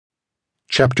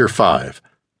Chapter 5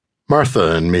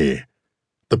 Martha and Me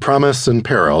The Promise and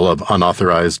Peril of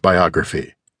Unauthorized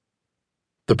Biography.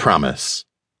 The Promise.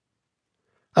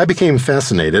 I became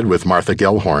fascinated with Martha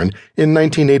Gellhorn in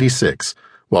 1986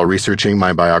 while researching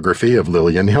my biography of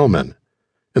Lillian Hellman.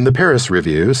 In the Paris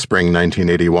Review, spring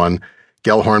 1981,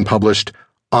 Gellhorn published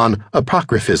On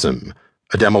Apocryphism,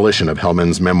 a demolition of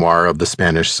Hellman's memoir of the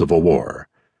Spanish Civil War.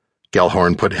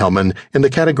 Gellhorn put Hellman in the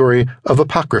category of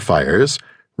apocryphiers,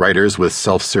 writers with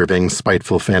self-serving,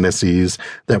 spiteful fantasies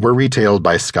that were retailed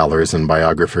by scholars and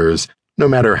biographers, no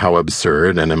matter how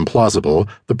absurd and implausible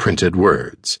the printed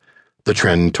words. The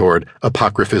trend toward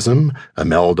apocryphism, a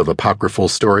meld of apocryphal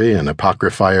story and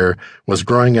apocryphier, was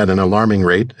growing at an alarming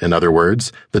rate. In other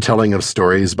words, the telling of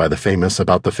stories by the famous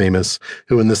about the famous,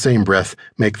 who in the same breath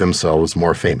make themselves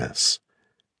more famous.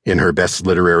 In her best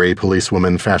literary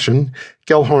policewoman fashion,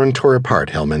 Gellhorn tore apart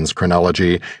Hellman's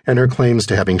chronology and her claims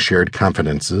to having shared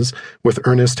confidences with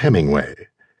Ernest Hemingway.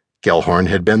 Gellhorn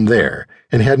had been there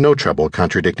and had no trouble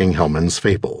contradicting Hellman's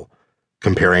fable.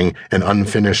 Comparing An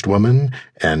Unfinished Woman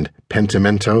and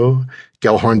Pentimento,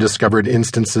 Gellhorn discovered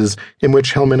instances in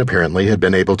which Hellman apparently had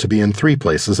been able to be in three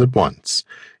places at once: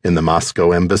 in the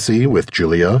Moscow embassy with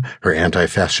Julia, her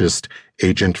anti-fascist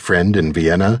agent friend in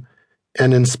Vienna,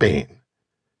 and in Spain.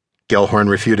 Gellhorn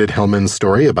refuted Hellman's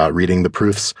story about reading the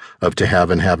proofs of To Have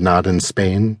and Have Not in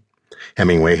Spain.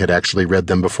 Hemingway had actually read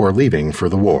them before leaving for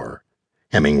the war.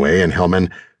 Hemingway and Hellman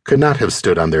could not have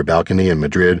stood on their balcony in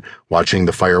Madrid watching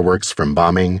the fireworks from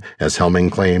bombing, as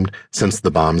Hellman claimed, since the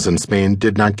bombs in Spain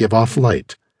did not give off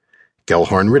light.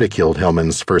 Gellhorn ridiculed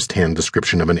Hellman's first-hand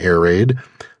description of an air raid.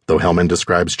 Though Hellman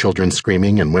describes children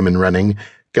screaming and women running,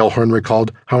 Gellhorn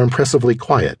recalled how impressively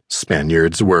quiet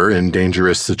Spaniards were in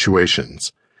dangerous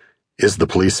situations. Is the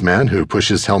policeman who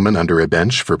pushes Hellman under a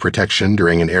bench for protection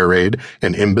during an air raid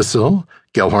an imbecile?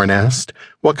 Gellhorn asked.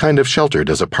 What kind of shelter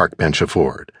does a park bench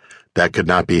afford? That could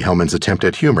not be Hellman's attempt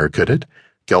at humor, could it?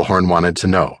 Gellhorn wanted to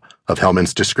know. Of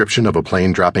Hellman's description of a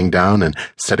plane dropping down and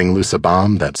setting loose a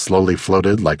bomb that slowly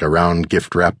floated like a round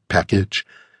gift-wrap package.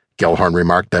 Gellhorn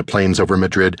remarked that planes over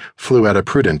Madrid flew at a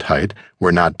prudent height,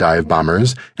 were not dive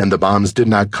bombers, and the bombs did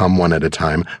not come one at a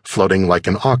time, floating like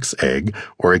an auk's egg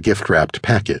or a gift-wrapped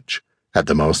package. At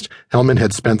the most, Hellman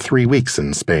had spent 3 weeks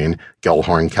in Spain,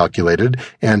 Gellhorn calculated,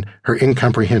 and her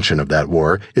incomprehension of that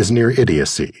war is near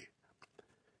idiocy.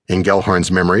 In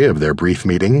Gellhorn's memory of their brief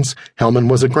meetings, Hellman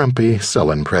was a grumpy,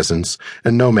 sullen presence,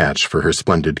 and no match for her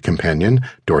splendid companion,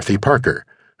 Dorothy Parker,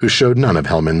 who showed none of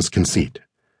Hellman's conceit.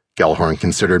 Gellhorn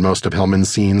considered most of Hellman's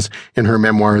scenes in her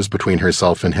memoirs between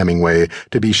herself and Hemingway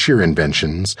to be sheer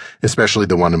inventions, especially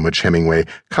the one in which Hemingway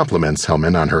compliments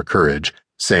Hellman on her courage,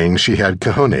 saying she had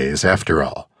cojones after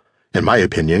all. In my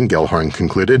opinion, Gellhorn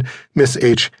concluded, Miss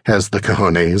H has the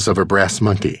cojones of a brass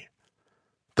monkey.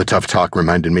 The tough talk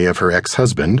reminded me of her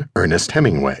ex-husband, Ernest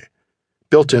Hemingway.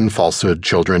 Built-in falsehood,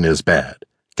 children, is bad.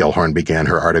 Gellhorn began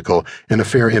her article in a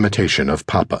fair imitation of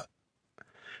Papa.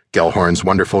 Gellhorn's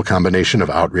wonderful combination of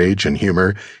outrage and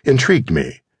humor intrigued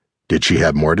me. Did she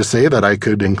have more to say that I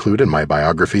could include in my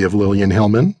biography of Lillian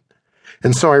Hellman?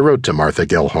 And so I wrote to Martha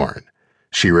Gellhorn.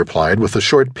 She replied with a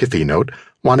short, pithy note,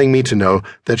 wanting me to know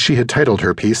that she had titled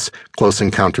her piece Close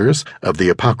Encounters of the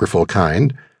Apocryphal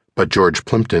Kind, but George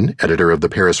Plimpton, editor of the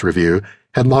Paris Review,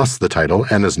 had lost the title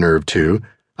and his nerve too.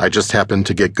 I just happened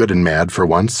to get good and mad for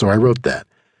once, so I wrote that.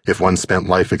 If one spent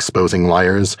life exposing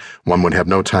liars, one would have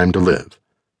no time to live.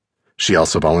 She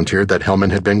also volunteered that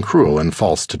Hellman had been cruel and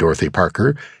false to Dorothy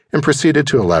Parker, and proceeded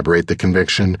to elaborate the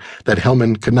conviction that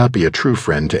Hellman could not be a true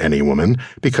friend to any woman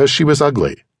because she was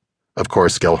ugly. Of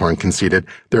course, Gellhorn conceded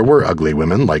there were ugly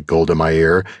women like Golda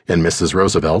Meir and Mrs.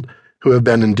 Roosevelt who have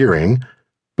been endearing,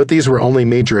 but these were only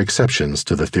major exceptions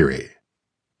to the theory.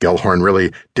 Gellhorn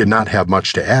really did not have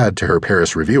much to add to her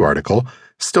Paris Review article.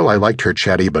 Still, I liked her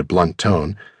chatty but blunt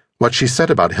tone. What she said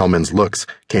about Hellman's looks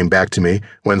came back to me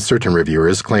when certain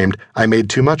reviewers claimed I made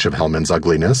too much of Hellman's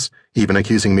ugliness, even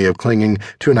accusing me of clinging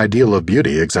to an ideal of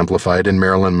beauty exemplified in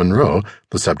Marilyn Monroe,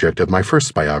 the subject of my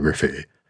first biography.